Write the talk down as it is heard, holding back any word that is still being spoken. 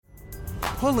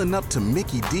Pulling up to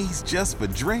Mickey D's just for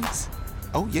drinks?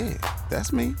 Oh yeah,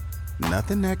 that's me.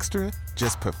 Nothing extra,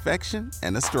 just perfection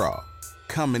and a straw.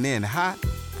 Coming in hot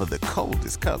for the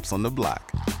coldest cups on the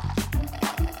block.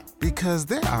 Because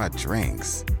there are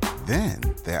drinks. Then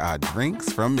there are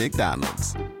drinks from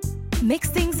McDonald's.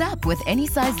 Mix things up with any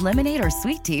size lemonade or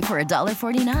sweet tea for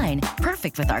 $1.49.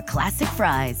 Perfect with our classic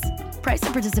fries. Price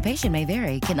and participation may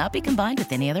vary. Cannot be combined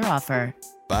with any other offer.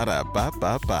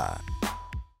 Ba-da-ba-ba-ba.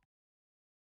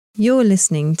 You're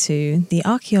listening to the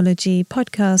Archaeology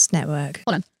Podcast Network.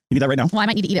 Hold on. You need that right now? Well, I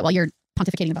might need to eat it while you're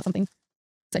pontificating about something.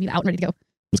 So I need it out and ready to go.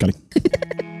 What's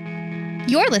coming?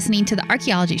 You're listening to The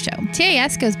Archaeology Show.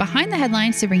 TAS goes behind the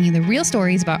headlines to bring you the real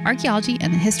stories about archaeology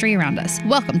and the history around us.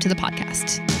 Welcome to the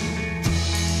podcast.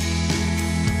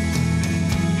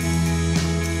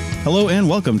 Hello and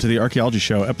welcome to the Archaeology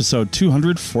Show, episode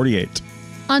 248.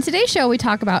 On today's show, we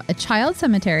talk about a child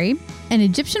cemetery, an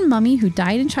Egyptian mummy who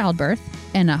died in childbirth,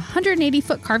 and a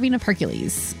 180-foot carving of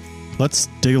Hercules. Let's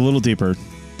dig a little deeper.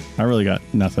 I really got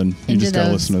nothing. You just got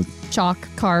to listen to... chalk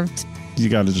carved. You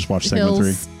got to just watch segment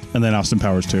 3. And then Austin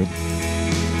Powers 2.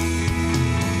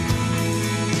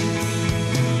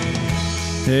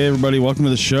 Hey everybody, welcome to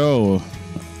the show.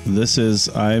 This is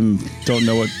don't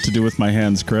know what to do with my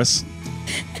hands, Chris.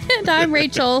 And I'm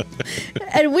Rachel.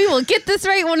 And we will get this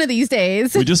right one of these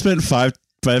days. We just spent five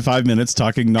minutes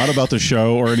talking not about the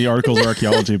show or any articles or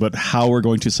archaeology, but how we're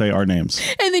going to say our names.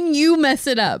 And then you mess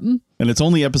it up. And it's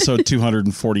only episode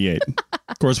 248.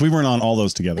 Of course, we weren't on all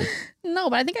those together. No,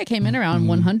 but I think I came in around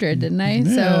 100, didn't I?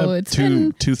 Yeah, so it's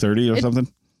been 230 or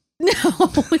something. No,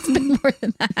 it's been more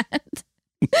than that.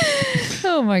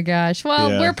 Oh my gosh.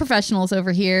 Well, we're professionals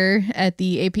over here at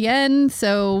the APN,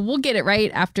 so we'll get it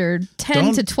right after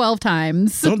 10 to 12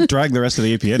 times. Don't drag the rest of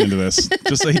the APN into this.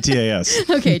 Just say TAS.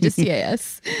 Okay, just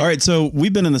TAS. All right, so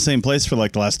we've been in the same place for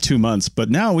like the last 2 months, but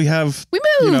now we moved.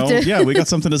 We got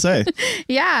something to say.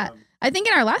 Yeah. I think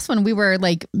in our last one, we were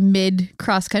like mid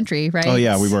cross country, right? Oh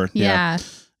yeah, we were. Yeah.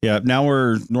 Yeah, now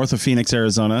we're north of Phoenix,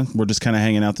 Arizona. We're just kind of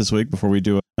hanging out this week before we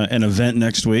do an event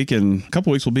next week. And a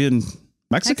couple weeks we'll be in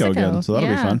Mexico again, so that'll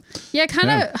be fun. Yeah, kind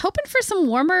of hoping for some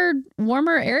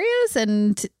warmer areas,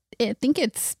 and I think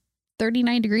it's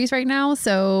 39 degrees right now,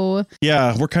 so...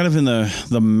 Yeah, we're kind of in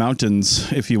the mountains,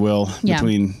 if you will,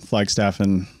 between Flagstaff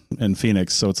and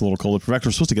Phoenix, so it's a little colder. In fact,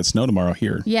 we're supposed to get snow tomorrow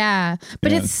here. Yeah,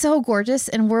 but it's so gorgeous,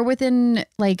 and we're within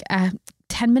like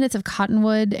 10 minutes of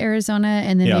Cottonwood, Arizona,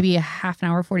 and then maybe a half an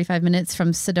hour, 45 minutes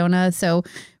from Sedona, so...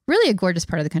 Really a gorgeous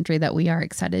part of the country that we are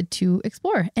excited to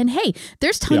explore. And hey,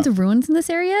 there's tons of ruins in this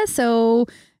area. So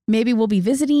maybe we'll be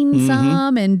visiting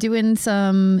some and doing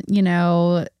some,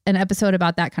 an episode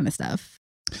about that kind of stuff.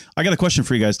 I got a question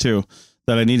for you guys too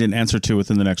that I need an answer to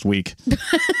within the next week. So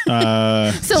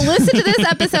listen to this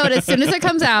episode as soon as it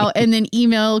comes out and then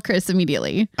email Chris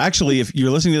immediately. Actually, if you're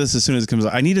listening to this as soon as it comes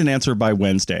out, I need an answer by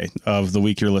Wednesday of the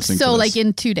week you're listening to this. So like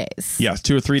in 2 days. Yeah,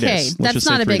 2 or 3 days. Okay, that's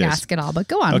not a big ask at all, but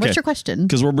go on. Okay. What's your question?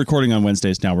 Because we're recording on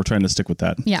Wednesdays now. We're trying to stick with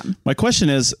that. Yeah. My question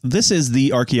is, this is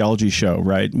the archaeology show,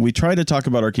 right? We try to talk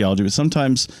about archaeology, but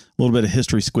sometimes a little bit of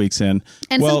history squeaks in.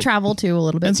 And some travel too, a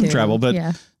little bit. And some travel, but...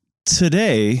 Yeah.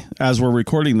 Today, as we're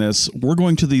recording this, we're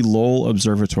going to the Lowell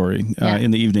Observatory in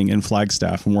the evening in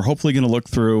Flagstaff, and we're hopefully going to look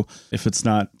through, if it's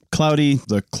not cloudy,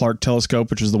 the Clark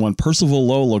telescope, which is the one Percival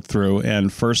Lowell looked through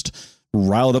and first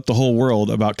riled up the whole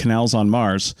world about canals on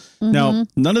Mars. Now,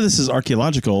 none of this is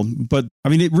archaeological, but I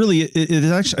mean, it is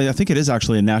actually, I think it is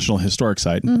actually a National Historic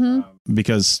Site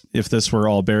because if this were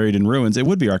all buried in ruins, it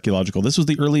would be archaeological. This was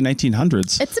the early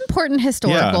 1900s. It's important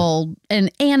historical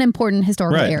and an important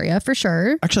historical area for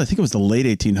sure. Actually, I think it was the late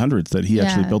 1800s that he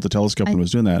actually built the telescope and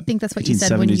was doing that. I think that's what you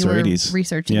said when you were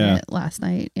researching it last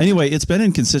night. Yeah. Anyway, it's been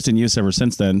in consistent use ever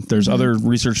since then. There's other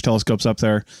research telescopes up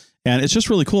there, and it's just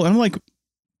really cool. And I'm like,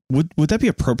 Would that be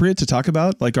appropriate to talk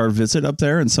about, like our visit up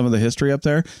there and some of the history up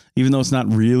there, even though it's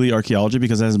not really archaeology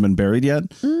because it hasn't been buried yet?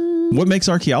 What makes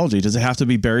archaeology? Does it have to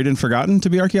be buried and forgotten to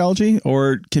be archaeology,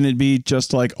 or can it be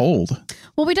just like old?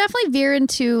 Well, we definitely veer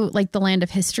into like the land of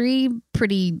history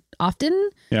pretty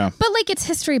often. Yeah. But like it's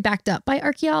history backed up by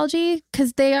archaeology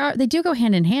because they do go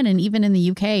hand in hand. And even in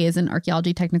the UK, isn't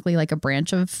archaeology technically like a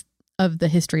branch of the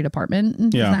history department?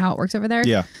 Isn't that how it works over there?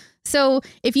 Yeah. So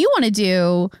if you want to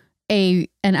do an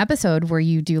episode where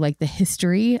you do like the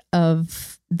history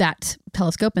of that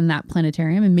telescope and that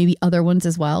planetarium and maybe other ones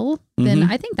as well, then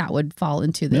I think that would fall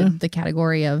into the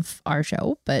category of our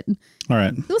show. But all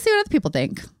right, we'll see what other people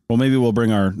think. Well, maybe we'll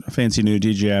bring our fancy new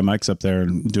DJI mics up there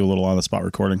and do a little on the spot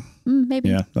recording. Maybe.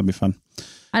 Yeah, that'd be fun.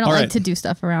 I don't like to do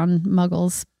stuff around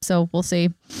muggles, so we'll see.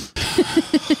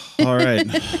 All right.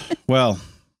 Well,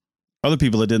 other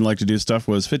people that didn't like to do stuff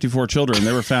was 54 children.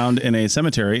 They were found in a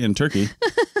cemetery in Turkey.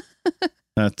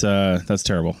 That's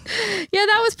terrible. Yeah,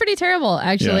 that was pretty terrible,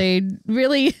 actually. Yeah.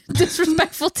 Really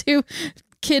disrespectful to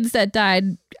kids that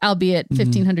died, albeit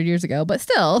 1,500 years ago, but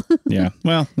still. Yeah.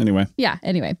 Well, anyway. Yeah.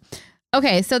 Anyway.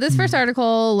 Okay. So this first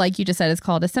article, like you just said, is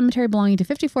called "A Cemetery Belonging to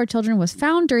 54 Children Was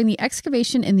Found During the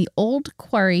Excavation in the Old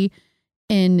Quarry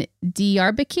in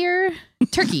Diyarbakir,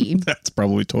 Turkey." That's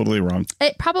probably totally wrong.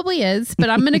 It probably is, but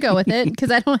I'm going to go with it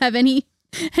because I don't have any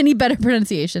better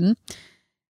pronunciation.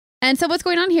 And so what's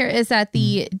going on here is that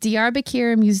the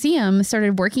Diyarbakir Museum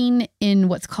started working in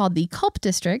what's called the Kulp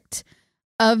district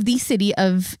of the city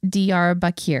of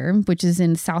Diyarbakir, which is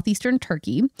in southeastern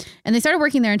Turkey. And they started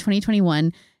working there in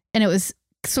 2021. And it was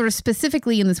sort of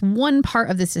specifically in this one part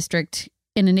of this district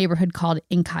in a neighborhood called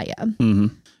Inkaya. Mm-hmm.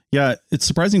 Yeah, it's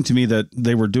surprising to me that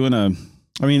they were doing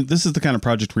this is the kind of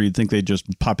project where you'd think they'd just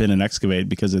pop in and excavate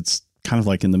because it's kind of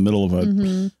like in the middle of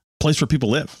a place where people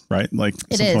live, right? Like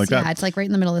it something is, like that. Yeah, it's like right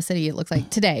in the middle of the city, it looks like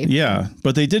today. Yeah,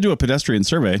 but they did do a pedestrian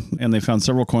survey and they found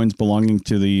several coins belonging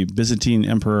to the Byzantine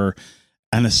Emperor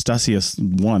Anastasius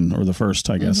I, or the first,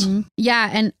 I guess. Mm-hmm. Yeah,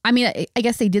 and I mean, I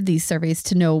guess they did these surveys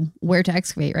to know where to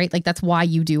excavate, right? Like that's why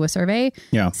you do a survey.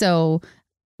 Yeah. So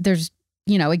there's,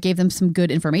 it gave them some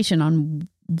good information on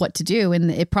what to do, and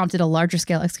it prompted a larger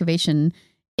scale excavation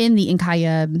in the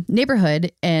Inkaya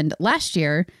neighborhood. And last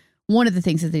year, one of the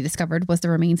things that they discovered was the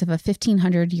remains of a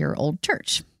 1,500-year-old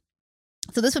church.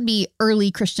 So this would be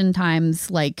early Christian times,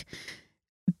 like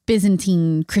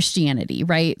Byzantine Christianity,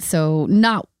 right? So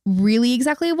not really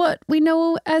exactly what we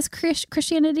know as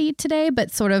Christianity today,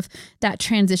 but sort of that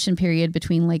transition period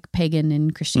between like pagan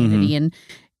and Christianity, and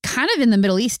kind of in the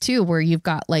Middle East too, where you've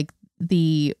got like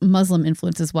the Muslim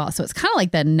influence as well. So it's kind of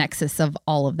like the nexus of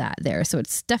all of that there. So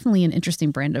it's definitely an interesting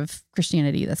brand of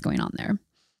Christianity that's going on there.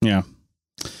 Yeah.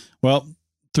 Well,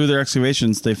 through their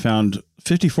excavations, they found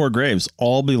 54 graves,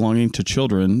 all belonging to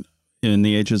children in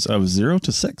the ages of 0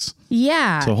 to 6.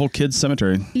 Yeah. So a whole kids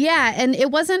cemetery. Yeah. And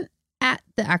it wasn't at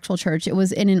the actual church. It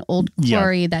was in an old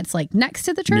quarry that's like next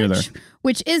to the church,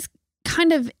 which is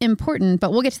kind of important,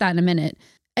 but we'll get to that in a minute.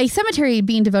 A cemetery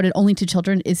being devoted only to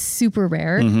children is super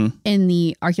rare in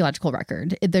the archaeological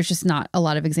record. There's just not a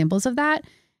lot of examples of that.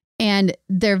 And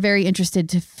they're very interested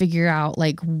to figure out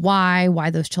like why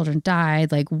those children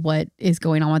died, like what is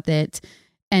going on with it.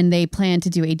 And they plan to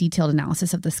do a detailed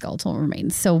analysis of the skeletal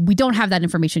remains. So we don't have that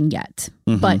information yet,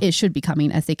 but it should be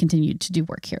coming as they continue to do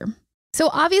work here. So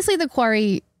obviously the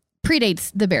quarry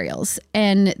predates the burials.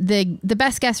 And the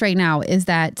best guess right now is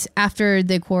that after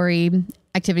the quarry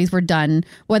activities were done,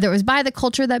 whether it was by the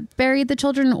culture that buried the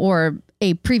children or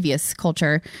a previous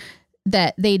culture,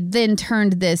 that they then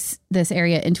turned this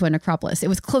area into a necropolis. It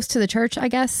was close to the church, I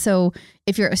guess. So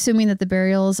if you're assuming that the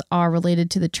burials are related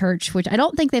to the church, which I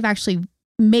don't think they've actually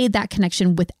made that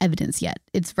connection with evidence yet.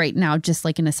 It's right now just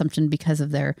like an assumption because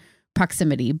of their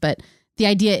proximity. But the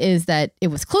idea is that it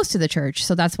was close to the church.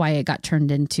 So that's why it got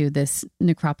turned into this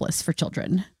necropolis for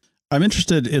children. I'm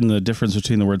interested in the difference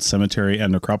between the word cemetery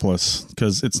and necropolis,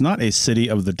 because it's not a city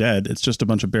of the dead. It's just a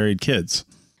bunch of buried kids.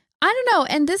 I don't know.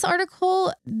 And this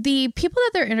article, the people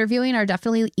that they're interviewing are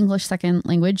definitely English second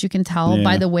language. You can tell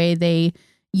by the way they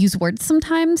use words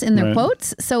sometimes in their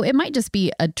quotes. So it might just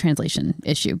be a translation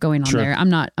issue going on there. I'm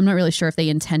not really sure if they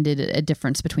intended a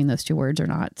difference between those two words or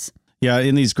not. Yeah,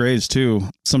 in these graves too,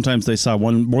 sometimes they saw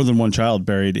more than one child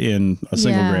buried in a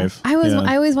single grave. I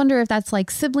always wonder if that's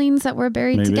like siblings that were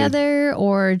buried together,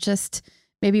 or just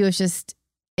maybe it was just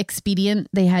expedient.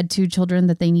 They had two children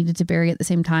that they needed to bury at the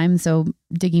same time. So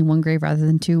digging one grave rather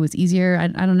than two was easier. I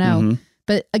don't know.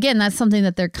 But again, that's something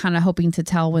that they're kind of hoping to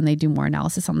tell when they do more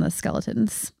analysis on the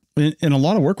skeletons. And a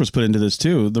lot of work was put into this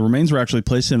too. The remains were actually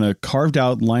placed in a carved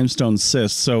out limestone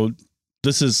cyst. So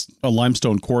this is a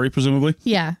limestone quarry, presumably.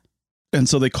 Yeah. And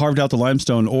so they carved out the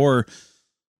limestone, or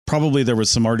probably there was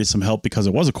some help because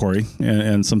it was a quarry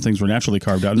and some things were naturally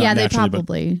carved out. Yeah, they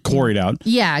probably quarried out.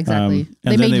 Yeah, exactly.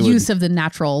 They made use of the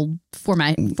natural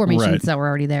formations that were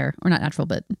already there, or not natural,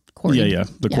 but quarried. Yeah,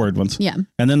 the quarried ones. Yeah.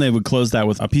 And then they would close that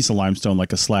with a piece of limestone,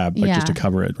 like a slab, just to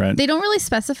cover it, right? They don't really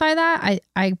specify that.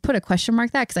 I put a question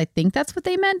mark that because I think that's what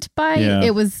they meant by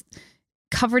it was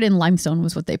covered in limestone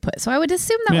was what they put. So I would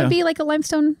assume that would be like a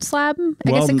limestone slab.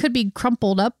 I guess it could be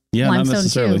crumpled up limestone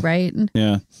too, right?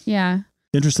 Yeah. Yeah.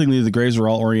 Interestingly, the graves were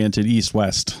all oriented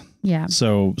east-west. Yeah.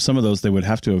 So some of those they would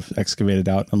have to have excavated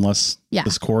out unless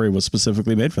this quarry was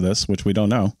specifically made for this, which we don't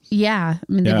know. Yeah.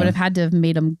 I mean, they would have had to have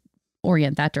made them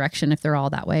orient that direction if they're all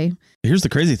that way. Here's the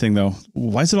crazy thing, though.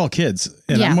 Why is it all kids?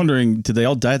 And I'm wondering, did they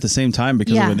all die at the same time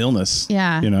because of an illness?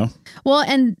 Yeah. Well,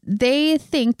 and they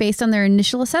think, based on their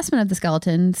initial assessment of the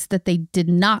skeletons, that they did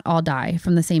not all die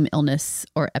from the same illness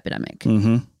or epidemic.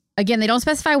 Mm-hmm. Again, they don't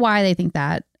specify why they think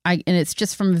that. And it's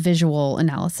just from visual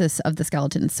analysis of the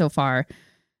skeletons so far.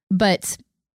 But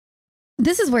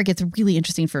this is where it gets really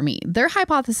interesting for me. Their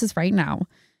hypothesis right now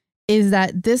is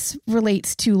that this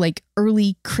relates to like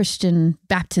early Christian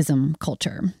baptism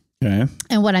culture. Okay.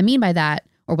 And what I mean by that,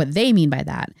 or what they mean by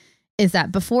that, is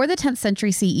that before the 10th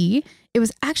century CE, it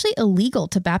was actually illegal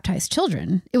to baptize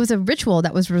children. It was a ritual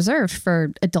that was reserved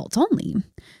for adults only.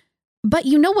 But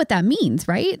you know what that means,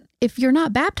 right? If you're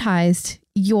not baptized,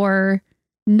 you're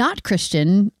not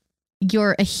Christian,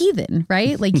 you're a heathen,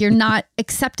 right? Like you're not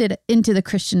accepted into the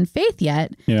Christian faith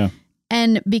yet. Yeah.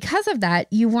 And because of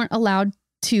that, you weren't allowed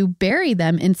to bury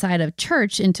them inside of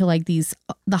church into like the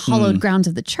hallowed grounds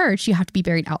of the church. You have to be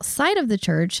buried outside of the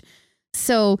church.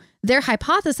 So they're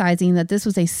hypothesizing that this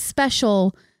was a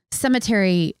special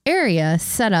cemetery area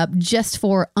set up just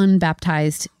for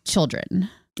unbaptized children.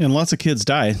 And lots of kids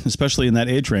die, especially in that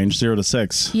age range, 0 to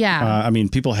 6. Yeah. I mean,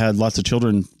 people had lots of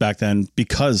children back then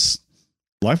because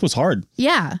life was hard.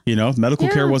 Yeah. Medical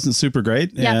care wasn't super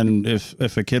great. Yeah. And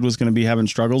if a kid was going to be having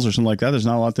struggles or something like that, there's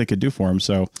not a lot they could do for him.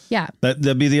 So yeah,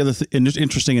 that'd be the other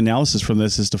interesting analysis from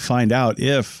this, is to find out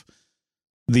if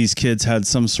these kids had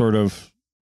some sort of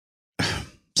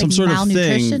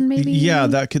thing. Maybe? Yeah,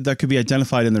 that could be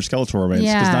identified in their skeletal remains,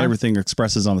 because not everything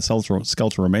expresses on the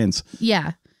skeletal remains.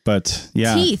 Yeah. But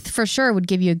yeah, teeth for sure would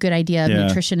give you a good idea of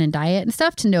nutrition and diet and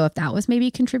stuff to know if that was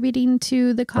maybe contributing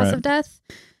to the cause of death.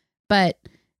 But,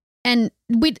 and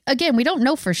we don't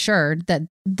know for sure that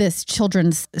this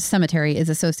children's cemetery is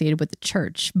associated with the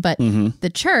church, but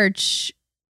the church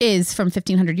is from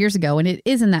 1500 years ago, and it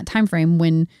is in that time frame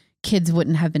when kids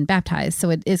wouldn't have been baptized.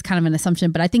 So it is kind of an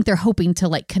assumption, but I think they're hoping to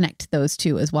like connect those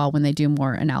two as well when they do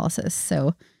more analysis.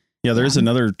 So yeah, there is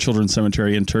another children's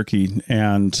cemetery in Turkey,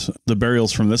 and the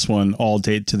burials from this one all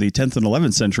date to the 10th and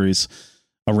 11th centuries,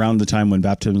 around the time when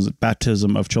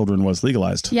baptism of children was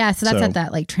legalized. Yeah, so that's at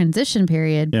that like transition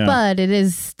period, but it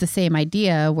is the same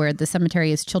idea where the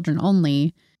cemetery is children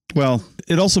only. Well,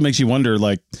 it also makes you wonder,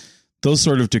 like, those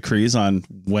sort of decrees on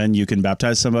when you can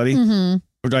baptize somebody.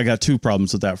 I got two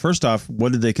problems with that. First off,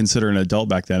 what did they consider an adult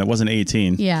back then? It wasn't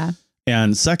 18. Yeah.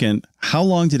 And second, how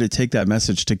long did it take that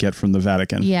message to get from the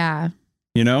Vatican? Yeah.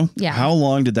 Yeah. How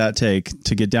long did that take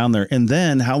to get down there? And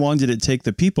then how long did it take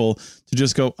the people to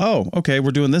just go, oh, okay,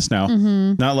 we're doing this now?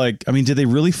 Not like, I mean, did they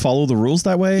really follow the rules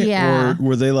that way? Yeah. Or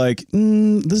were they like,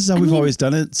 this is how we've always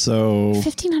done it? So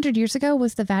 1500 years ago,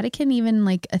 was the Vatican even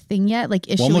like a thing yet? Like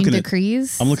issuing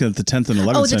decrees? I'm looking at the 10th and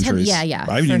 11th centuries. Yeah.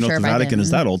 I didn't even know if the Vatican is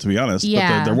that old, to be honest.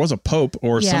 Yeah. But there was a pope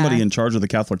or somebody in charge of the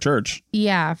Catholic Church.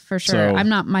 Yeah, for sure. So, I'm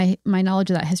not, my knowledge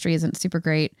of that history isn't super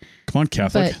great. Come on,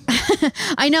 Catholic. But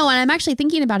I know. And I'm actually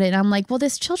thinking about it, and I'm like, well,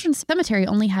 this children's cemetery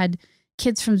only had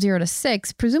kids from 0 to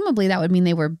 6. Presumably that would mean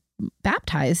they were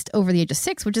baptized over the age of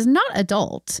 6, which is not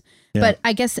adult, but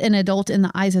I guess an adult in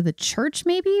the eyes of the church,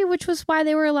 maybe, which was why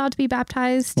they were allowed to be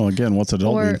baptized. Well, again, what's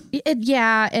adult mean?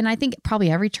 And I think probably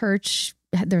every church,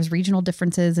 there's regional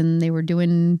differences, and they were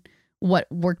doing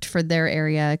what worked for their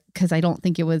area, because I don't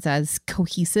think it was as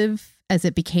cohesive as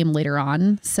it became later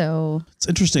on. So it's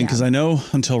interesting, because I know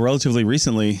until relatively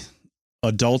recently,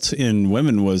 adult in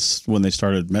women was when they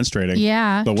started menstruating.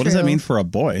 Yeah. But what does that mean for a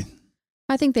boy?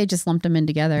 I think they just lumped them in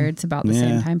together. It's about the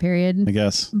same time period, I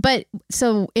guess. But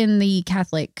so in the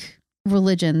Catholic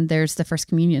religion, there's the First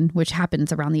Communion, which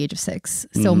happens around the age of 6.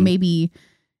 So maybe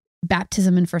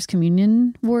baptism and First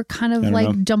Communion were kind of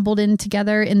like jumbled in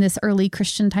together in this early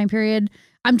Christian time period.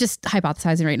 I'm just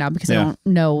hypothesizing right now because I don't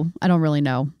know. I don't really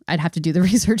know. I'd have to do the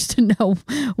research to know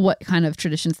what kind of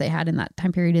traditions they had in that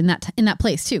time period, in that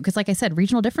place too. Because like I said,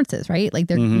 regional differences, right? Like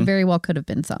there very well could have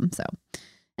been some. So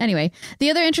anyway, the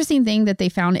other interesting thing that they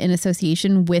found in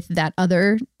association with that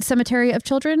other cemetery of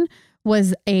children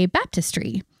was a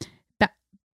baptistry.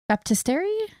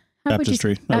 Baptistery?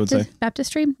 Baptistry, I would say.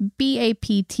 Baptistry,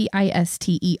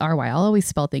 Baptistery. I'll always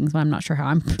spell things, but I'm not sure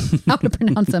how to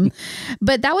pronounce them.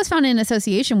 But that was found in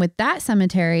association with that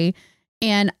cemetery,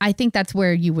 and I think that's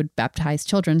where you would baptize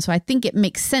children. So I think it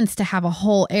makes sense to have a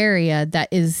whole area that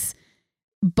is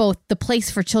both the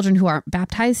place for children who aren't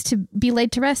baptized to be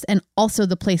laid to rest, and also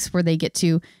the place where they get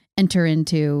to enter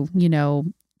into,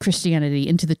 Christianity,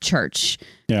 into the church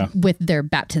with their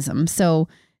baptism. So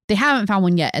they haven't found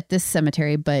one yet at this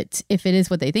cemetery, but if it is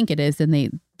what they think it is, then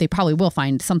they probably will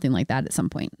find something like that at some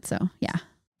point. So, yeah.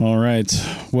 All right.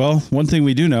 Well, one thing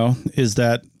we do know is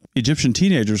that Egyptian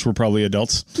teenagers were probably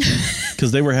adults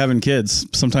because they were having kids,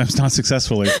 sometimes not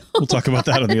successfully. We'll talk about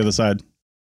that on the other side.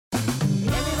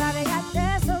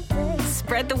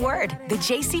 Spread the word. The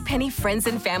JCPenney Friends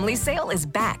and Family Sale is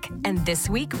back. And this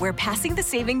week, we're passing the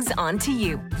savings on to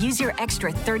you. Use your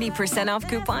extra 30% off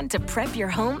coupon to prep your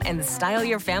home and style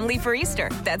your family for Easter.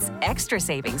 That's extra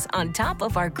savings on top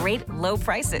of our great low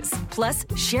prices. Plus,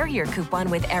 share your coupon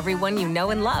with everyone you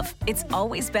know and love. It's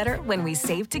always better when we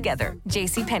save together.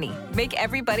 JCPenney. Make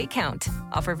everybody count.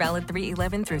 Offer valid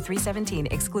 3/11 through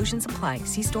 3/17. Exclusions apply.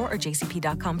 See store or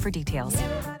jcp.com for details.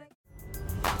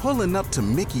 Pulling up to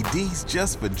Mickey D's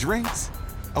just for drinks?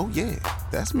 Oh yeah,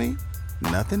 that's me.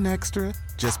 Nothing extra,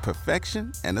 just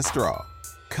perfection and a straw.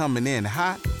 Coming in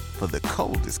hot for the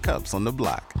coldest cups on the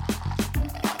block.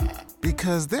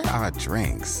 Because there are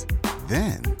drinks.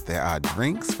 Then there are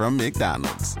drinks from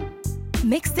McDonald's.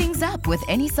 Mix things up with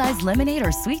any size lemonade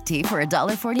or sweet tea for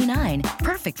 $1.49.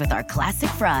 Perfect with our classic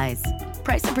fries.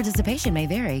 Price and participation may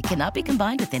vary. Cannot be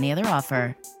combined with any other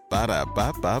offer.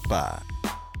 Ba-da-ba-ba-ba.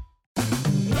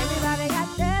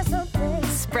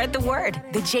 Spread the word.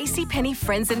 The JCPenney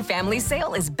Friends and Family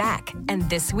Sale is back. And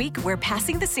this week, we're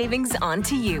passing the savings on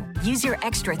to you. Use your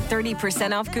extra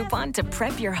 30% off coupon to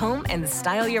prep your home and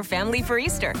style your family for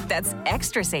Easter. That's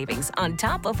extra savings on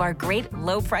top of our great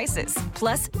low prices.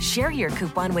 Plus, share your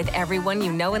coupon with everyone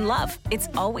you know and love. It's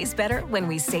always better when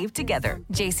we save together.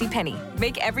 JCPenney.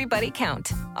 Make everybody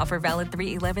count. Offer valid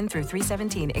 3/11 through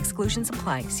 3/17. Exclusions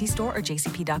apply. See store or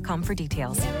jcp.com for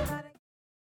details.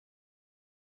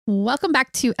 Welcome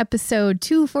back to episode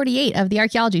 248 of the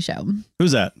Archaeology Show.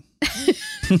 Who's that?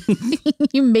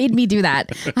 You made me do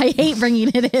that. I hate bringing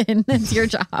it in. It's your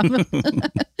job.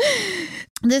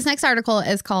 This next article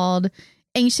is called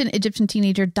Ancient Egyptian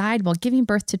Teenager Died While Giving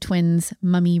Birth to Twins,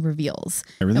 Mummy Reveals.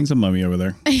 Everything's a mummy over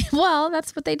there. Well,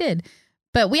 that's what they did.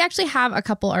 But we actually have a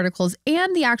couple articles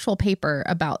and the actual paper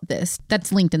about this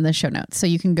that's linked in the show notes. So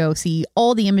you can go see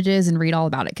all the images and read all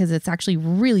about it because it's actually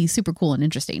really super cool and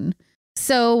interesting.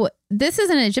 So this is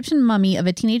an Egyptian mummy of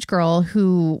a teenage girl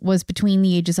who was between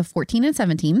the ages of 14 and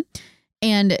 17.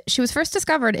 And she was first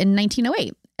discovered in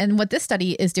 1908. And what this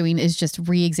study is doing is just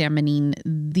re-examining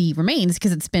the remains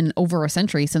because it's been over a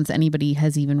century since anybody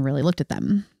has even really looked at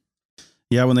them.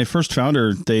 Yeah, when they first found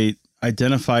her, they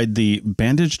identified the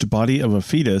bandaged body of a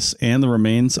fetus and the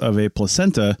remains of a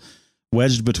placenta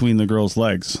wedged between the girl's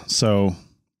legs. So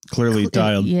clearly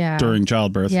died during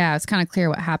childbirth. Yeah, it's kind of clear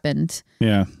what happened.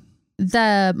 Yeah.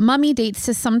 The mummy dates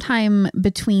to sometime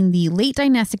between the late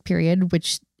dynastic period,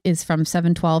 which is from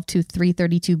 712 to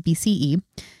 332 BCE,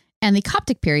 and the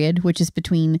Coptic period, which is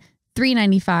between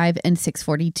 395 and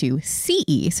 642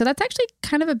 CE. So that's actually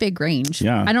kind of a big range.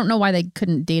 Yeah. I don't know why they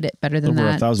couldn't date it better than that.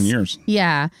 Over 1,000 1,000 years.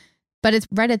 Yeah. But it's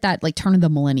right at that like turn of the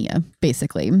millennia,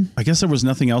 basically. I guess there was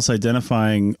nothing else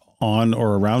identifying on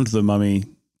or around the mummy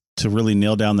to really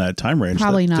nail down that time range.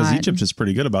 Probably not. Because Egypt is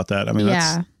pretty good about that. I mean,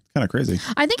 that's kind of crazy.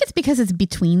 I think it's because it's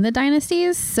between the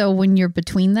dynasties. So when you're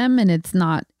between them and it's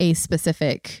not a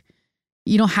specific,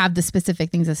 you don't have the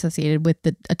specific things associated with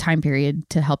a time period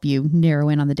to help you narrow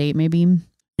in on the date, maybe.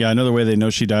 Yeah, another way they know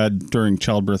she died during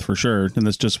childbirth for sure, and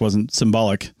this just wasn't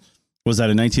symbolic, was that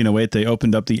in 1908, they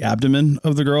opened up the abdomen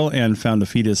of the girl and found a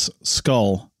fetus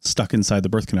skull stuck inside the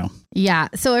birth canal. Yeah.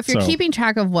 So if you're keeping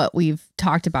track of what we've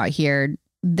talked about here,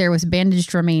 there was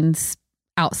bandaged remains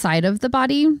outside of the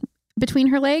body between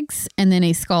her legs and then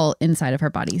a skull inside of her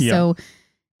body. Yeah. So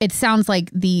it sounds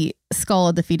like the skull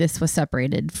of the fetus was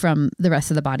separated from the rest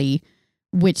of the body,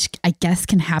 which I guess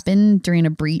can happen during a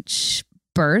breech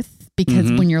birth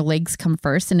because when your legs come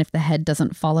first and if the head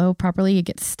doesn't follow properly, it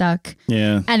gets stuck.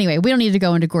 Yeah. Anyway, we don't need to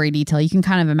go into gory detail. You can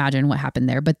kind of imagine what happened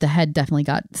there, but the head definitely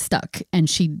got stuck and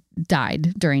she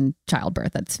died during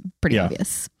childbirth. That's pretty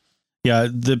obvious. Yeah,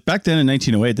 back then in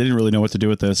 1908, they didn't really know what to do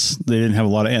with this. They didn't have a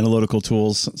lot of analytical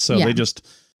tools, so they just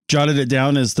jotted it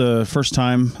down as the first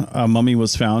time a mummy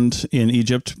was found in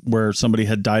Egypt where somebody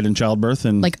had died in childbirth,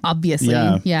 and like obviously,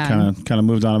 kind of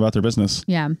moved on about their business.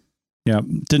 Yeah.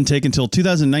 Didn't take until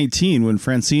 2019 when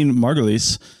Francine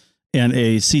Margulies and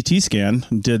a CT scan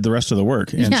did the rest of the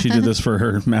work. And she did this for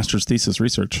her master's thesis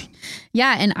research.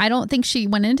 Yeah. And I don't think she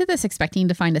went into this expecting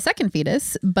to find a second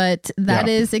fetus, but that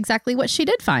is exactly what she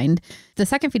did find. The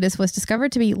second fetus was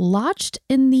discovered to be lodged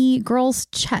in the girl's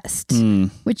chest,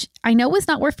 which I know is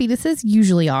not where fetuses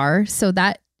usually are. So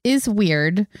that is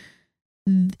weird.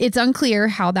 It's unclear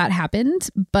how that happened,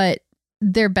 but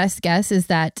their best guess is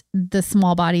that the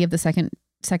small body of the second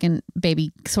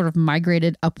baby sort of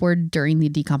migrated upward during the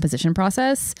decomposition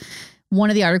process. One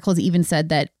of the articles even said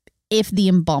that if the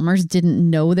embalmers didn't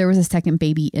know there was a second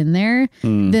baby in there,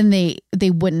 then they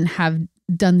wouldn't have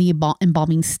done the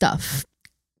embalming stuff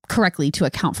correctly to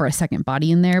account for a second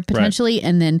body in there potentially. Right.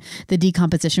 And then the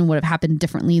decomposition would have happened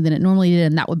differently than it normally did.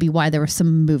 And that would be why there was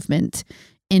some movement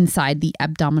inside the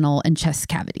abdominal and chest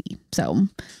cavity. So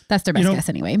that's their best guess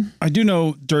anyway. I do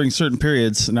know during certain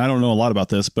periods, and I don't know a lot about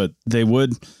this, but they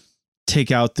would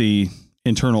take out the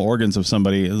internal organs of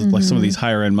somebody, like some of these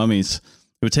higher end mummies.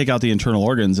 They would take out the internal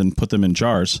organs and put them in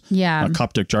jars. Yeah.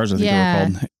 Coptic jars, I think they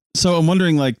were called. So I'm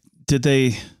wondering, like,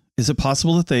 is it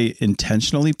possible that they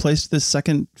intentionally placed this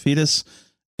second fetus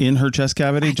in her chest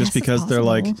cavity just because they're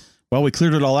like, well, we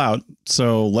cleared it all out,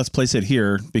 so let's place it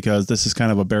here because this is kind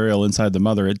of a burial inside the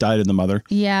mother. It died in the mother.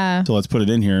 Yeah. So let's put it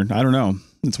in here. I don't know.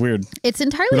 It's weird. It's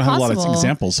entirely possible. We don't possible. have a lot of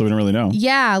examples, so we don't really know.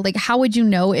 Yeah. Like, how would you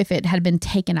know if it had been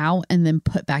taken out and then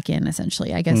put back in,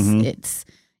 essentially? I guess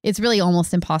it's really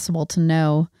almost impossible to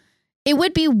know. It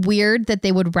would be weird that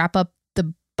they would wrap up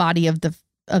the body of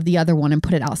the other one and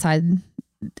put it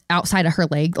outside of her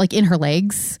leg, like in her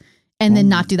legs, and then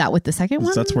not do that with the second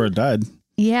one. That's where it died.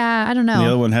 Yeah, I don't know. And the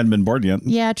other one hadn't been born yet.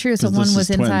 Yeah, true. So one was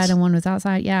inside twins. And one was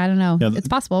outside. Yeah, I don't know. Yeah, it's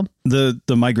possible. The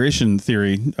migration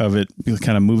theory of it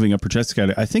kind of moving up her chest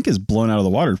cavity, I think, is blown out of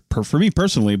the water for me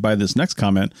personally by this next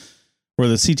comment, where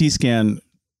the CT scan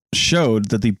showed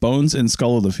that the bones and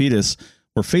skull of the fetus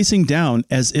were facing down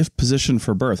as if positioned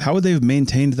for birth. How would they have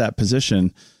maintained that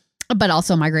position? But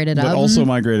also migrated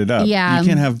up. Yeah. You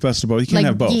can't have best of both. You can't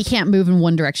have both. You can't move in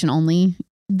one direction only.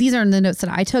 These are the notes that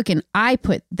I took, and I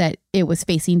put that it was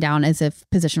facing down as if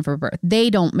positioned for birth. They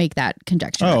don't make that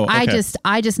conjecture. Oh, okay.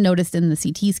 I just noticed in the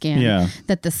CT scan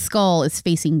that the skull is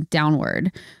facing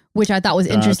downward, which I thought was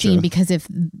interesting because if,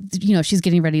 she's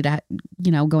getting ready to,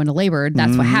 go into labor,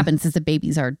 that's what happens is the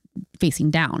babies are facing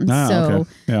down.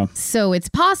 So it's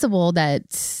possible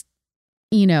that,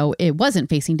 it wasn't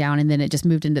facing down and then it just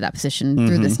moved into that position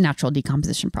through this natural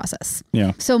decomposition process.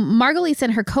 Yeah. So Margulies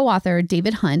and her co-author,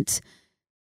 David Hunt,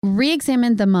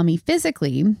 re-examined the mummy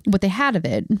physically, what they had of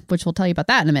it, which we'll tell you about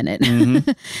that in a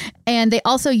minute. And they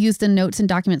also used the notes and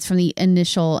documents from the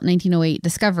initial 1908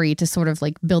 discovery to sort of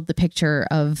like build the picture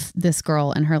of this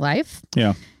girl and her life.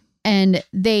 Yeah. And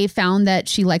they found that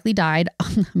she likely died.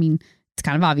 I mean, it's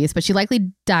kind of obvious, but she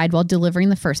likely died while delivering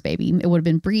the first baby. It would have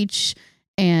been breech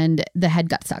and the head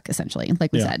got stuck, essentially,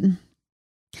 like we said.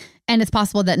 And it's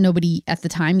possible that nobody at the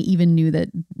time even knew that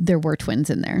there were twins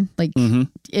in there. Like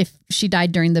if she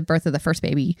died during the birth of the first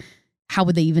baby, how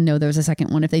would they even know there was a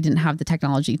second one if they didn't have the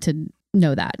technology to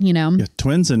know that, Yeah,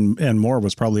 twins and more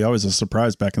was probably always a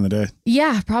surprise back in the day.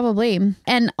 Yeah, probably.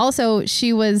 And also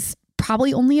she was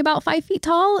probably only about 5 feet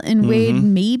tall and weighed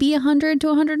maybe 100 to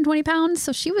 120 pounds.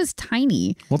 So she was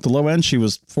tiny. Well, at the low end, she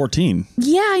was 14.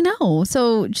 Yeah, I know.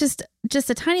 So just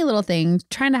a tiny little thing,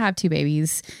 trying to have two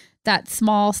babies. That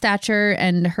small stature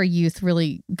and her youth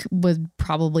really was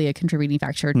probably a contributing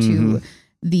factor to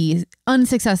the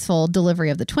unsuccessful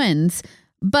delivery of the twins.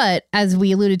 But as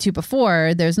we alluded to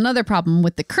before, there's another problem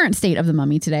with the current state of the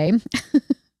mummy today.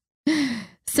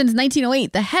 Since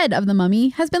 1908, the head of the mummy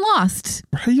has been lost.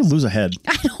 How do you lose a head?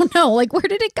 I don't know. Like, where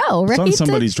did it go? Right? It's on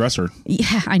somebody's dresser.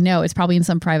 Yeah, I know. It's probably in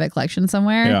some private collection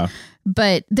somewhere. Yeah.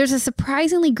 But there's a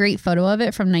surprisingly great photo of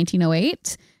it from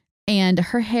 1908. And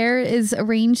her hair is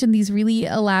arranged in these really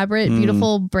elaborate,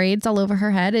 beautiful braids all over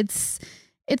her head. It's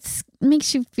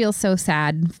makes you feel so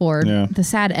sad for the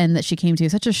sad end that she came to.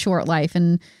 Such a short life.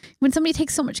 And when somebody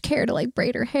takes so much care to like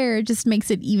braid her hair, it just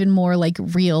makes it even more like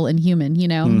real and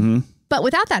human, But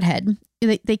without that head,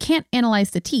 they can't analyze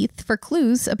the teeth for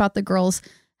clues about the girl's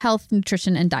health,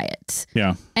 nutrition, and diet.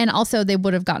 Yeah. And also they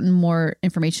would have gotten more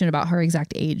information about her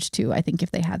exact age too, I think,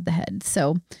 if they had the head.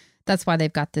 So that's why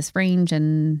they've got this range,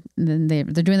 and then they're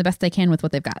doing the best they can with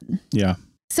what they've got. Yeah.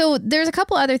 So there's a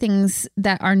couple other things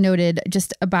that are noted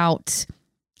just about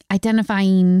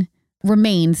identifying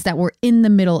remains that were in the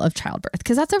middle of childbirth,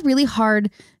 because that's a really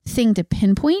hard thing to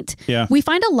pinpoint. Yeah. We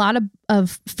find a lot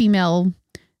of female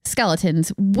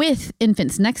skeletons with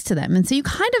infants next to them. And so you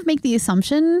kind of make the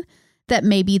assumption that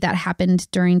maybe that happened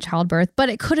during childbirth, but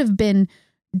it could have been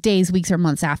days, weeks, or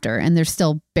months after, and they're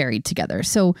still buried together.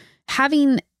 So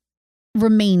having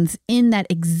remains in that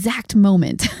exact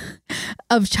moment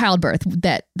of childbirth,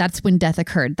 that's when death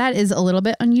occurred, that is a little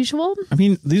bit unusual. I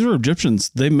mean, these were Egyptians.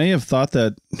 They may have thought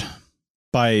that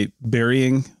by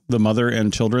burying the mother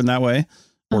and children that way,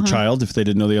 or child, if they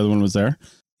didn't know the other one was there,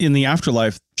 in the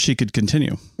afterlife, she could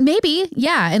continue. Maybe.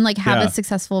 Yeah. And like have a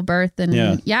successful birth.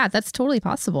 And yeah, that's totally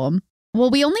possible.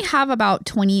 Well, we only have about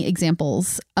 20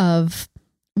 examples of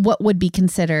what would be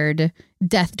considered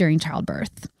death during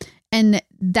childbirth. And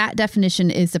that definition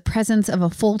is the presence of a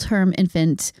full-term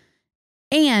infant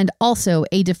and also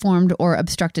a deformed or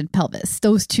obstructed pelvis.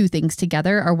 Those two things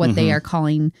together are what they are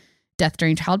calling death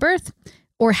during childbirth,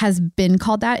 or has been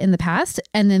called that in the past.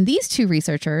 And then these two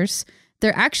researchers,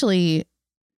 they're actually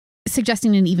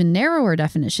suggesting an even narrower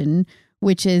definition,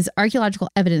 which is archaeological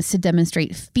evidence to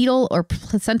demonstrate fetal or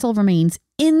placental remains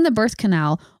in the birth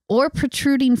canal or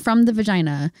protruding from the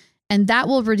vagina. And that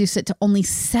will reduce it to only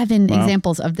 7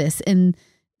 examples of this in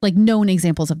like known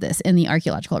examples of this in the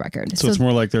archaeological record. So it's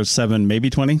more like there's 7, maybe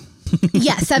 20.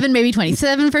 Yeah, 7, maybe 20.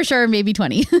 7 for sure, maybe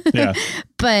 20. Yeah.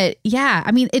 But yeah,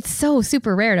 I mean, it's so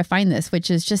super rare to find this,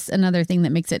 which is just another thing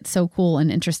that makes it so cool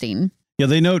and interesting. Yeah,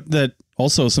 they note that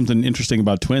also something interesting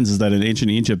about twins is that in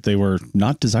ancient Egypt, they were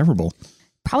not desirable.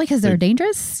 Probably because they're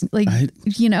dangerous. Like,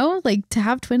 like to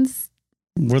have twins.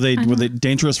 Were they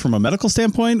dangerous from a medical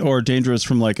standpoint or dangerous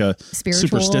from like a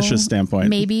spiritual, superstitious standpoint?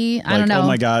 Maybe. I like, don't know. Oh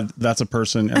my God, that's a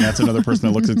person and that's another person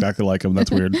that looks exactly like him. That's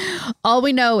weird. All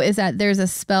we know is that there's a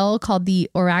spell called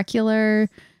the oracular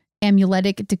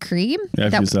amuletic decree. Yeah,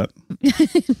 I've used that.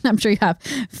 I'm sure you have.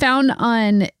 Found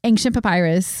on ancient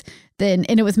papyrus. And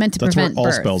it was meant to prevent where all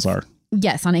birth. Spells are.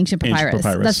 Yes, on ancient papyrus.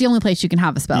 That's the only place you can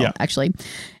have a spell, actually.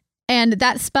 And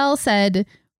that spell said,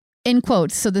 in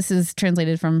quotes, so this is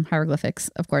translated from hieroglyphics,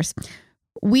 of course,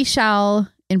 we shall,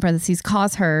 in parentheses,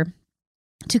 cause her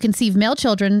to conceive male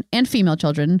children and female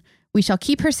children. We shall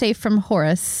keep her safe from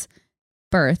Horus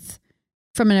birth,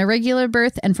 from an irregular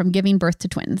birth, and from giving birth to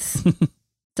twins.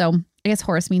 So I guess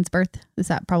Horus means birth. Is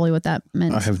that probably what that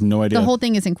meant? I have no idea. The whole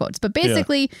thing is in quotes. But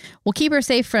basically, we'll keep her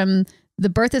safe from the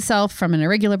birth itself, from an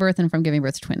irregular birth, and from giving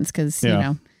birth to twins. Because, you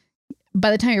know,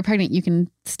 by the time you're pregnant, you can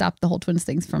stop the whole twins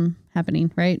things from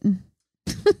happening, right?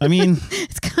 I mean,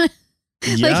 it's kind of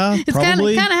it's kind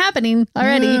of happening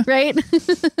already, right?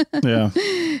 Yeah.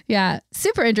 Yeah.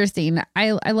 Super interesting.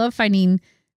 I love finding,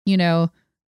 you know,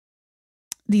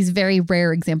 these very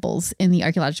rare examples in the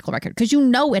archaeological record because you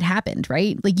know it happened,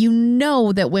 right? Like, you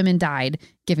know that women died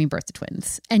giving birth to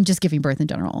twins and just giving birth in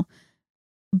general.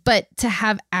 But to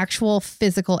have actual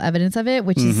physical evidence of it,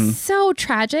 which is so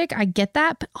tragic, I get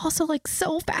that, but also like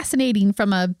so fascinating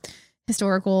from a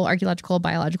historical, archaeological,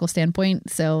 biological standpoint.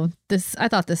 So I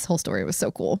thought this whole story was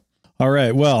so cool. All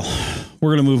right. Well,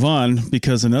 we're going to move on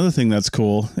because another thing that's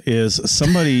cool is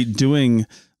somebody doing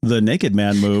the naked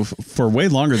man move for way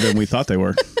longer than we thought they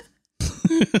were.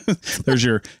 There's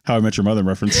your How I Met Your Mother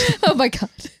reference. Oh my God.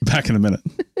 Back in a minute.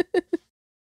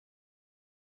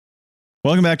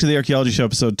 Welcome back to the Archaeology Show,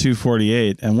 episode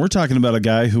 248. And we're talking about a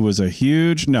guy who was a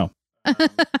huge no.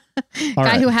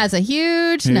 Guy who has a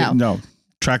huge no. No.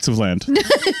 Tracts of land.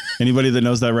 Anybody that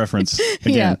knows that reference.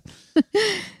 Again. Yeah.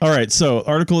 All right. So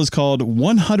article is called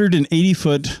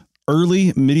 180-foot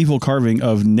early medieval carving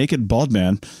of naked bald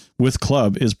man with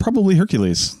club is probably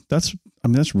Hercules. That's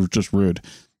just rude.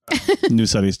 New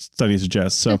study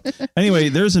suggests. So anyway,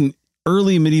 there's an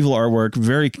early medieval artwork,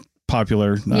 very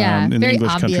popular in the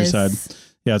English obvious. countryside.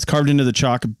 Yeah, it's carved into the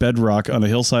chalk bedrock on a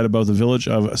hillside above the village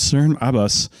of Cerne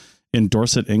Abbas in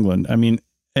Dorset, England. I mean,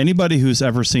 anybody who's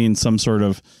ever seen some sort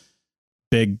of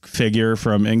big figure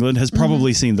from England has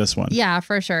probably seen this one. Yeah,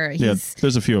 for sure.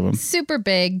 There's a few of them. Super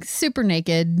big, super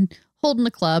naked, holding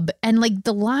a club. And like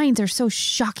the lines are so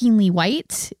shockingly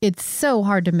white. It's so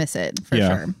hard to miss it for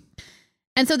sure.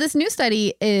 And so this new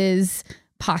study is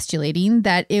postulating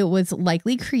that it was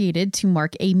likely created to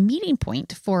mark a meeting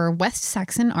point for West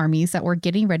Saxon armies that were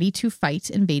getting ready to fight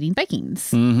invading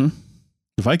Vikings. Mm-hmm.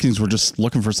 The Vikings were just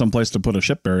looking for some place to put a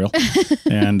ship burial.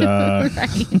 And right.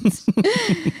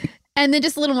 And then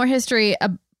just a little more history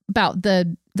about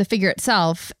the figure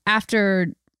itself.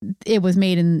 After it was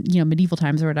made in, medieval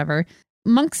times or whatever,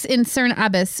 monks in Cerne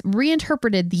Abbas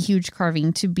reinterpreted the huge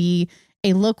carving to be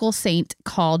a local saint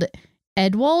called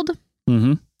Edwald.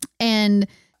 Mm-hmm. And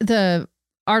the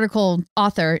article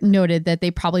author noted that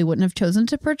they probably wouldn't have chosen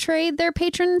to portray their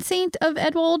patron saint of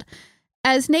Edwald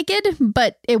as naked,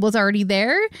 but it was already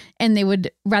there, and they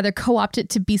would rather co-opt it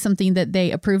to be something that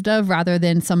they approved of rather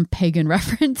than some pagan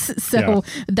reference. So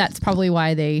that's probably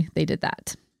why they did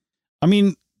that. I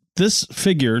mean, this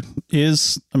figure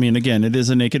is, again, it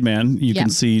is a naked man. You can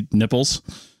see nipples.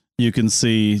 You can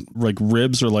see like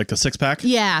ribs or like a six pack.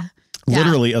 Yeah.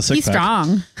 Literally a six-pack. He's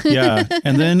strong. Yeah.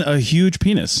 And then a huge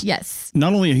penis. Yes.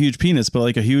 Not only a huge penis, but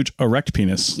like a huge erect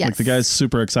penis. Yes. Like the guy's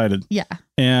super excited. Yeah.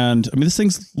 And this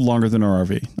thing's longer than our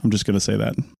RV. I'm just going to say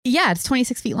that. Yeah. It's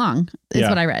 26 feet long is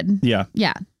what I read. Yeah.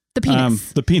 Yeah. The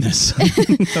penis. The penis.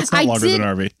 That's not longer than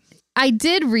RV. I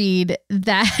did read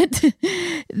that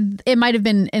it might have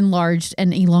been enlarged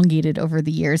and elongated over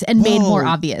the years and made more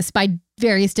obvious by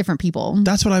various different people.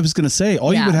 That's what I was going to say.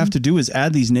 All you would have to do is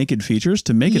add these naked features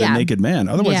to make it a naked man.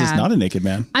 Otherwise, it's not a naked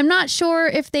man. I'm not sure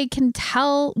if they can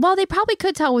tell. Well, they probably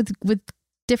could tell with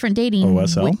different dating.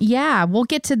 OSL? We'll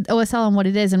get to OSL and what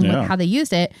it is and how they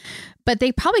used it. But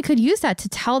they probably could use that to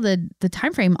tell the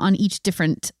time frame on each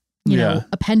different, you know,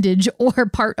 appendage or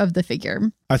part of the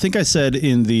figure. I think I said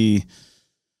in the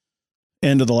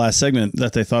end of the last segment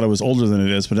that they thought it was older than it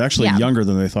is, but actually younger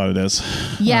than they thought it is.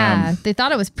 Yeah, they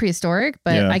thought it was prehistoric,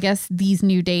 but I guess these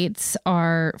new dates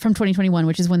are from 2021,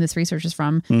 which is when this research is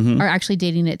from, are actually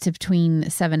dating it to between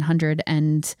 700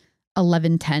 and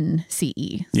 1110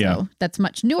 CE. So that's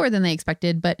much newer than they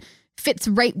expected, but fits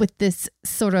right with this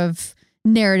sort of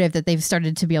narrative that they've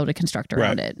started to be able to construct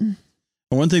around it.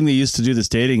 One thing they used to do this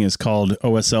dating is called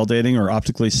OSL dating, or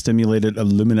optically stimulated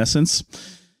luminescence.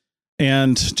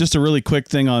 And just a really quick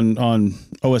thing on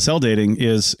OSL dating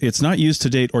is it's not used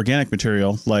to date organic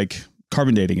material like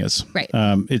carbon dating is. Right.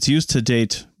 It's used to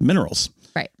date minerals.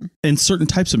 Right. And certain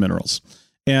types of minerals.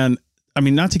 And I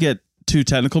mean, not to get too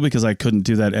technical because I couldn't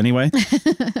do that anyway.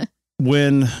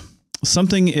 When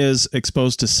something is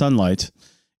exposed to sunlight,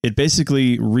 it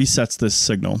basically resets this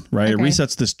signal, right? Okay. It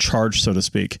resets this charge, so to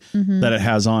speak, that it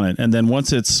has on it. And then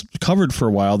once it's covered for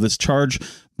a while, this charge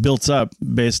builds up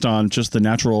based on just the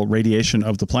natural radiation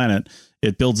of the planet.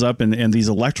 It builds up and these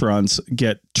electrons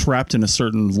get trapped in a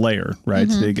certain layer, right?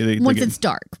 Once it's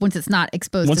dark, once it's not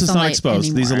exposed to sunlight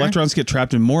anymore. These electrons get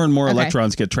trapped and more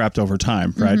electrons get trapped over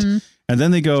time, right? And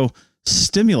then they go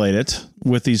stimulate it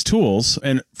with these tools.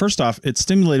 And first off, it's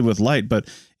stimulated with light, but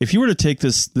if you were to take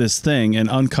this thing and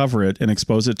uncover it and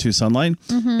expose it to sunlight,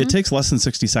 it takes less than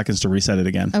 60 seconds to reset it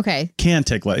again. Okay. It can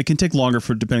take longer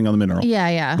for depending on the mineral.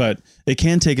 Yeah. But it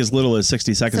can take as little as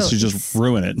 60 seconds to just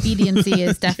ruin it. BD&C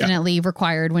is definitely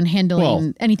required when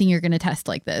handling anything you're going to test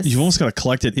like this. You've almost got to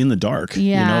collect it in the dark. Yeah.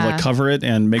 You know, like cover it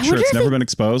and make sure it's never been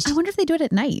exposed. I wonder if they do it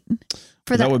at night.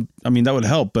 That would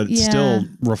help, but still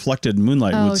reflected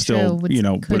moonlight would still,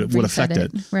 would affect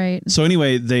it. Right. So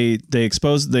anyway, they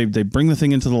bring the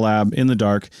thing into the lab in the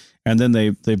dark, and then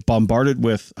they bombard it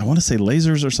with, I want to say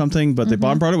lasers or something, but they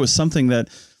bombard it with something that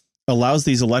allows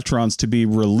these electrons to be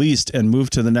released and move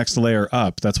to the next layer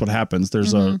up. That's what happens.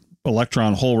 There's a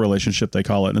electron hole relationship, they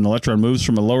call it. An electron moves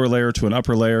from a lower layer to an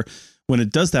upper layer. When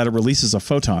it does that, it releases a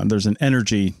photon. There's an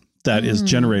energy that is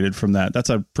generated from that.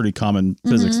 That's a pretty common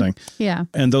physics thing. Yeah.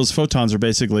 And those photons are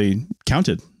basically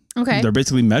counted. Okay. They're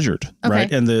basically measured,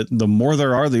 right? And the more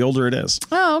there are, the older it is.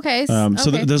 Oh, okay. So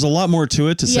there's a lot more to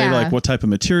it to say, like what type of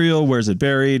material, where's it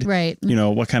buried? Right. You know,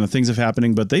 what kind of things have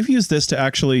happening. But they've used this to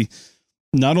actually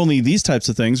not only these types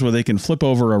of things where they can flip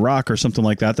over a rock or something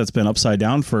like that that's been upside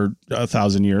down for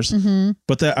 1,000 years,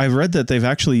 but I've read that they've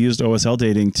actually used OSL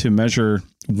dating to measure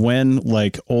when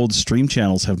like old stream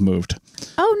channels have moved.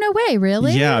 Oh, no way.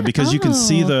 Really? Yeah. Because you can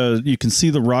see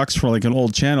the rocks for like an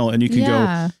old channel, and you can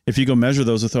go, if you go measure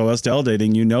those with OSL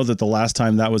dating, you know that the last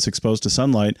time that was exposed to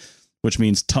sunlight, which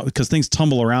means because things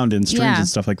tumble around in streams and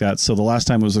stuff like that. So the last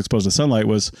time it was exposed to sunlight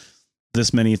was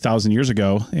this many 1,000 years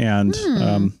ago. And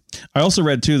I also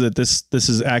read too that this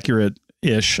is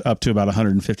accurate-ish up to about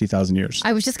 150,000 years.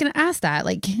 I was just going to ask that,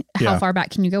 like how far back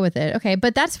can you go with it? Okay.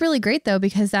 But that's really great though,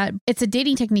 because it's a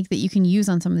dating technique that you can use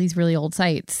on some of these really old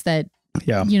sites that,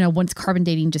 once carbon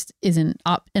dating just isn't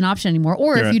an option anymore,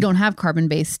 or if you don't have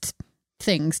carbon-based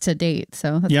things to date.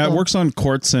 So that's cool. It works on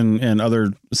quartz and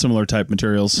other similar type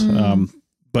materials.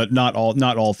 But not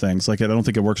all things. Like I don't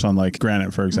think it works on like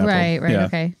granite, for example. Right. Yeah.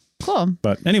 Okay. Cool.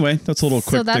 But anyway, that's a little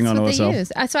quick thing on OSL. They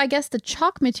use. So I guess the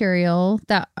chalk material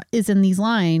that is in these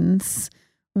lines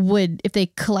would, if they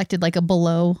collected like a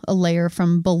layer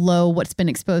from below what's been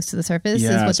exposed to the surface,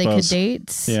 is what they could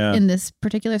date in this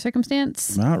particular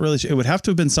circumstance. Not really. It would have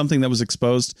to have been something that was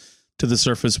exposed to the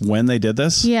surface when they did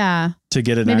this. Yeah. To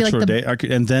get an actual date,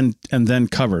 and then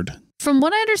covered. From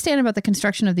what I understand about the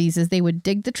construction of these is they would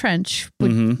dig the trench,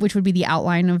 which would be the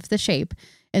outline of the shape.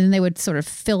 And then they would sort of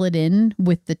fill it in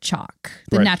with the chalk,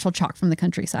 the natural chalk from the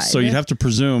countryside. So you'd have to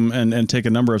presume and take a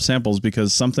number of samples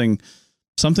because something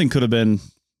could have been,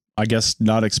 I guess,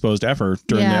 not exposed ever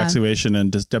during the excavation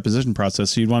and deposition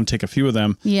process. So you'd want to take a few of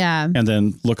them and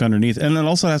then look underneath. And then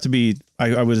also have to be,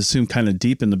 I would assume, kind of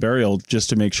deep in the burial just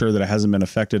to make sure that it hasn't been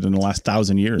affected in the last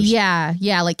 1,000 years. Yeah.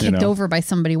 Yeah. Like kicked over by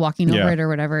somebody walking over it or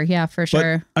whatever. Yeah, for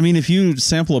sure. But, I mean, if you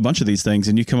sample a bunch of these things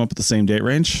and you come up with the same date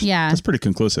range, that's pretty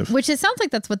conclusive. Which it sounds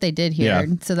like that's what they did here.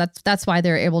 Yeah. So that's why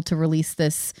they're able to release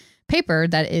this paper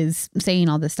that is saying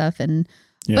all this stuff. And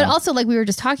but also, like we were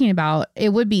just talking about, it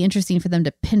would be interesting for them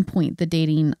to pinpoint the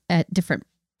dating at different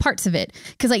parts of it.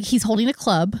 Because like he's holding a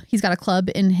club. He's got a club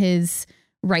in his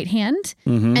right hand,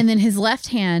 and then his left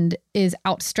hand is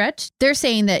outstretched. They're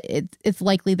saying that it's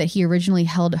likely that he originally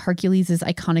held Hercules'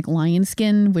 iconic lion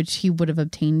skin, which he would have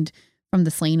obtained from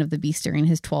the slaying of the beast during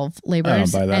his 12 labors. I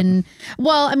don't buy that. And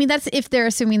well, I mean, that's if they're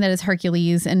assuming that it's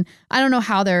Hercules, and I don't know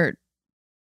how they're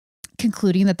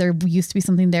concluding that there used to be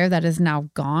something there that is now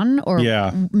gone, or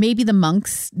maybe the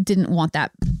monks didn't want that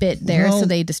bit there, so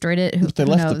they destroyed it. If they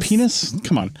left the penis,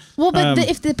 come on. Well, but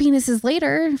if the penis is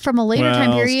later, from a later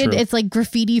time period, it's like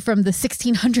graffiti from the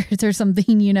 1600s or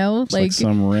something, you know, like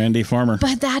some Randy Farmer.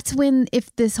 But that's when,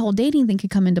 if this whole dating thing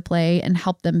could come into play and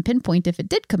help them pinpoint if it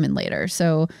did come in later.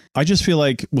 So I just feel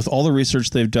like with all the research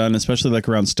they've done, especially like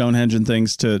around Stonehenge and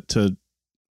things, to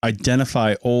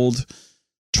identify old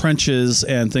trenches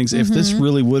and things, if this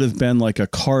really would have been like a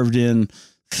carved in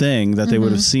thing that they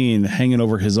would have seen hanging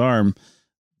over his arm,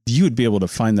 you would be able to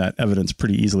find that evidence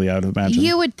pretty easily, I would imagine.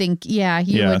 You would think, you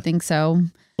would think so.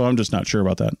 Well, I'm just not sure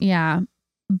about that. Yeah.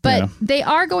 But they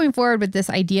are going forward with this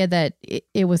idea that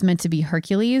it was meant to be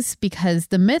Hercules, because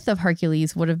the myth of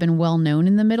Hercules would have been well known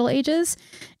in the Middle Ages.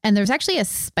 And there's actually a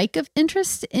spike of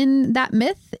interest in that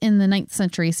myth in the 9th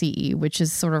century CE, which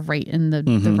is sort of right in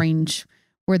the range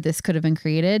where this could have been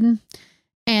created.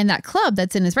 And that club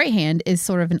that's in his right hand is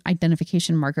sort of an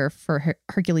identification marker for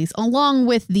Hercules, along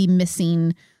with the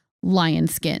missing lion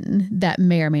skin that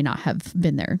may or may not have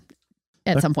been there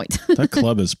at some point. That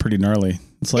club is pretty gnarly.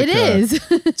 It's like, it is.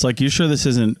 It's like, you sure this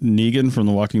isn't Negan from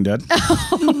The Walking Dead?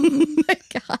 Oh my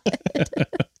God.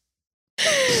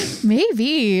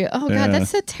 Maybe. Oh God,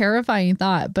 that's a terrifying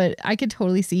thought, but I could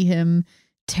totally see him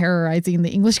terrorizing the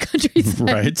English countryside,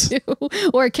 right? Too.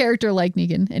 Or a character like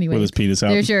Negan. Anyway, with his penis out.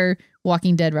 There's your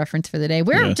Walking Dead reference for the day.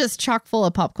 We're just chock full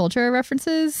of pop culture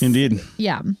references. Indeed.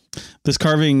 Yeah. This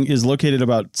carving is located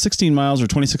about 16 miles or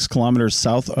 26 kilometers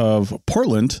south of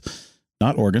Portland,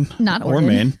 not Oregon, or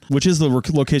Maine, which is the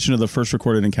location of the first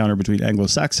recorded encounter between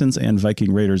Anglo-Saxons and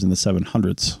Viking raiders in the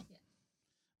 700s.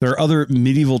 There are other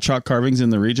medieval chalk carvings in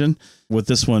the region, with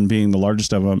this one being the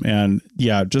largest of them. And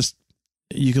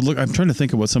you could look, I'm trying to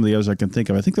think of what some of the others I can think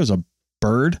of. I think there's a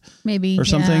bird maybe or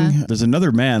something. Yeah. There's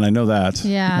another man. I know that.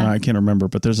 Yeah. I can't remember,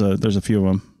 but there's a few of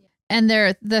them. And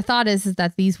the thought is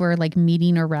that these were like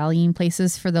meeting or rallying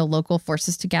places for the local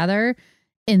forces to gather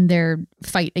in their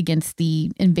fight against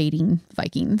the invading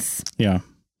Vikings. Yeah.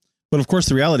 But of course,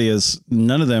 the reality is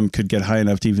none of them could get high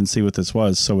enough to even see what this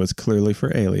was. So it's clearly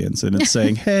for aliens. And it's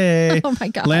saying, hey, oh my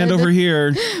God, land over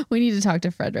here. We need to talk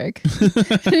to Frederick.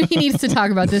 He needs to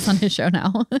talk about this on his show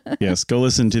now. Yes. Go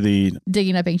listen to the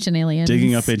Digging Up Ancient Aliens.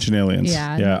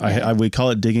 Yeah. We call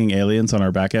it Digging Aliens on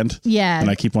our back end. Yeah. And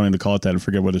I keep wanting to call it that and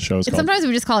forget what the show is called. Sometimes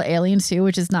we just call it Aliens too,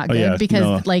 which is not good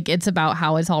because like it's about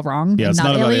how it's all wrong. Yeah, it's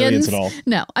not about aliens at all.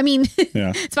 No, I mean,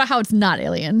 it's about how it's not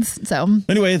aliens. So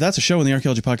anyway, that's a show in the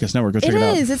Archaeology Podcast Network. Go check it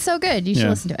out. It is. It's so good. You should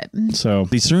listen to it. So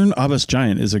the Cerne Abbas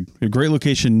Giant is a great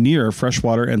location near fresh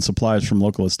water and supplies from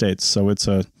local estates. So it's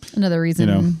another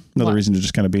reason, reason to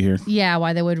just kind of be here. Yeah.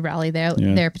 Why they would rally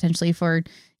there potentially for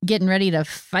getting ready to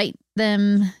fight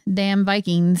them damn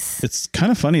Vikings. It's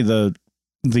kind of funny.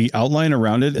 The outline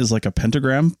around it is like a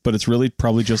pentagram, but it's really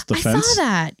probably just the fence. I saw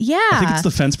that. Yeah. I think it's the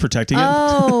fence protecting it.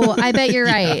 Oh, I bet you're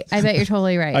right. I bet you're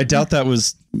totally right. I doubt that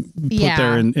was put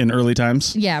there in early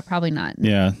times. Yeah, probably not.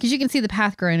 Yeah. Because you can see the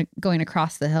path going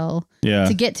across the hill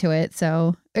to get to it.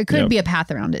 So it could be a path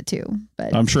around it too.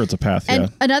 But I'm sure it's a path.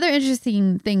 And another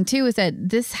interesting thing too is that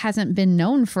this hasn't been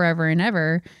known forever and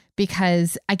ever.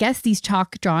 Because I guess these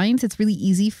chalk drawings, it's really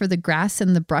easy for the grass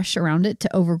and the brush around it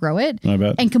to overgrow it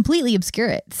and completely obscure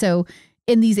it. So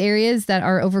in these areas that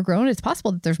are overgrown, it's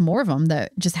possible that there's more of them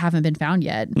that just haven't been found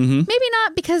yet. Mm-hmm. Maybe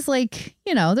not because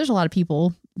there's a lot of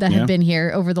people that have been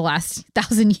here over the last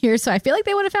 1,000 years. So I feel like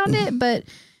they would have found it, but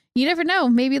you never know.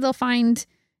 Maybe they'll find,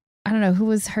 I don't know, who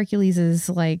was Hercules's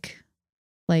like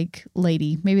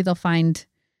lady. Maybe they'll find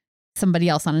somebody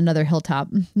else on another hilltop.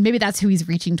 Maybe that's who he's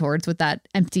reaching towards with that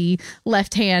empty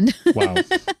left hand. Wow.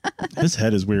 His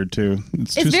head is weird too.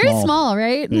 It's too very small,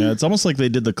 right? Yeah. It's almost like they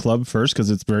did the club first because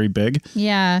it's very big.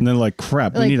 Yeah. And then like,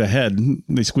 crap, we need a head.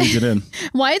 They squeeze it in.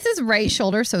 Why is his right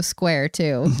shoulder so square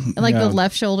too? And the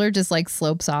left shoulder just like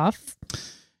slopes off.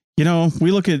 You know,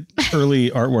 we look at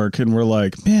early artwork and we're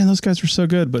like, man, those guys were so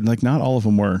good, but like not all of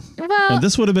them were. Well, and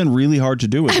this would have been really hard to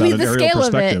do without an aerial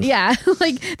perspective. Yeah.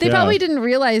 They probably didn't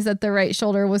realize that the right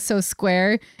shoulder was so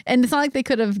square. And it's not like they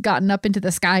could have gotten up into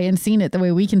the sky and seen it the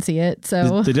way we can see it.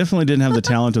 So they definitely didn't have the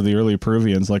talent of the early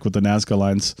Peruvians, like with the Nazca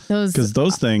lines. Because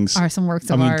those things are some works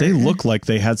of art. They look like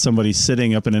they had somebody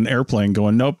sitting up in an airplane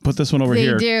going, nope, put this one over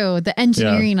here. They do. The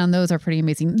engineering on those are pretty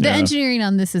amazing. The engineering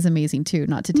on this is amazing too,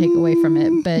 not to take away from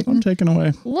it, but I'm taking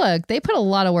away. Look, they put a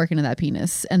lot of work into that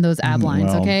penis and those ab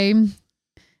lines, okay?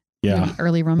 Yeah. Maybe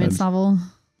early romance novel.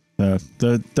 That's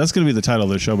going to be the title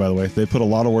of the show, by the way. They put a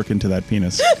lot of work into that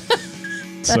penis.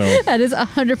 So that is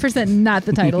 100% not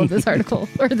the title of this article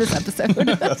or this episode.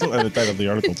 That's what I titled the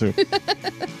article too.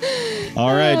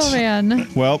 All right. Oh, man.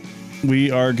 Well,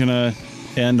 we are going to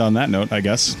end on that note, I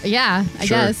guess. Yeah, I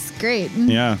guess. Great.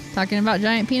 Yeah. Talking about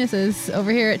giant penises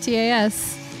over here at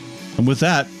TAS. And with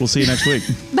that, we'll see you next week.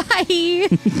 Bye.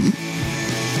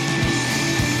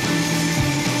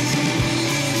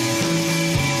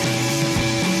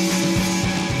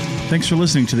 Thanks for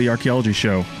listening to The Archaeology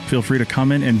Show. Feel free to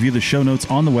comment and view the show notes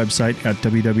on the website at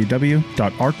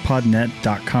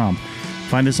www.arcpodnet.com.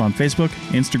 Find us on Facebook,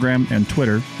 Instagram, and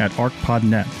Twitter at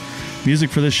ArcPodNet. Music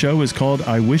for this show is called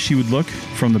I Wish You Would Look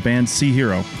from the band Sea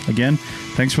Hero. Again,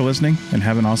 thanks for listening and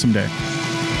have an awesome day.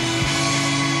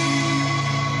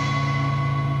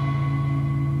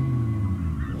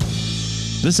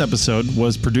 This episode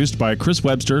was produced by Chris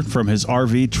Webster from his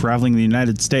RV traveling the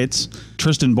United States,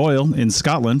 Tristan Boyle in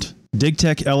Scotland,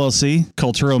 DigTech LLC,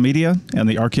 Cultural Media, and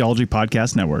the Archaeology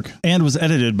Podcast Network, and was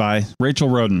edited by Rachel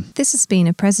Roden. This has been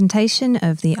a presentation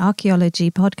of the Archaeology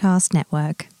Podcast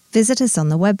Network. Visit us on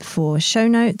the web for show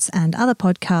notes and other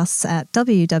podcasts at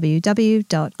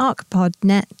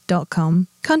www.arcpodnet.com.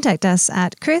 Contact us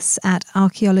at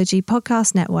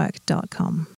chris@archaeologypodcastnetwork.com.